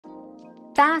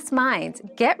Fast minds,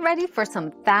 get ready for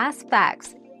some fast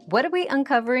facts. What are we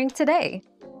uncovering today?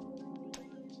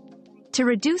 To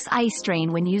reduce eye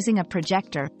strain when using a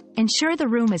projector, ensure the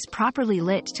room is properly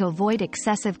lit to avoid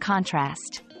excessive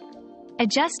contrast.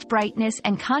 Adjust brightness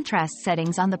and contrast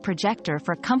settings on the projector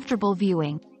for comfortable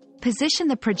viewing. Position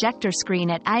the projector screen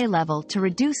at eye level to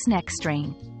reduce neck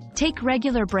strain. Take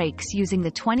regular breaks using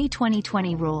the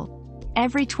 20-20-20 rule.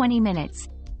 Every 20 minutes,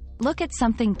 look at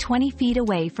something 20 feet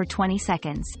away for 20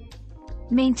 seconds.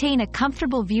 Maintain a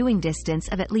comfortable viewing distance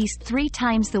of at least 3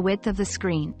 times the width of the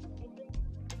screen.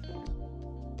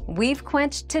 We've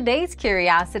quenched today's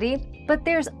curiosity, but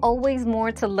there's always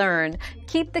more to learn.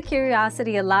 Keep the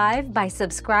curiosity alive by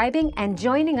subscribing and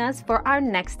joining us for our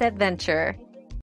next adventure.